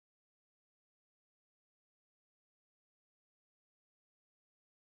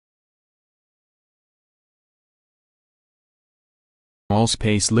small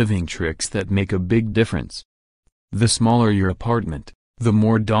space living tricks that make a big difference. The smaller your apartment, the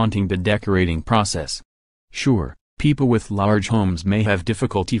more daunting the decorating process. Sure, people with large homes may have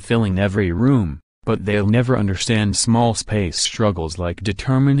difficulty filling every room, but they'll never understand small space struggles like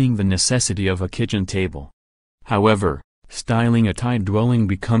determining the necessity of a kitchen table. However, styling a tight dwelling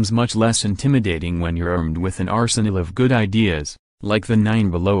becomes much less intimidating when you're armed with an arsenal of good ideas, like the 9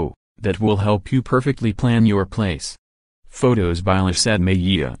 below, that will help you perfectly plan your place. Photos by Lisette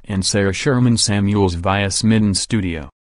Mejia and Sherman Samuels via Smitten Studio.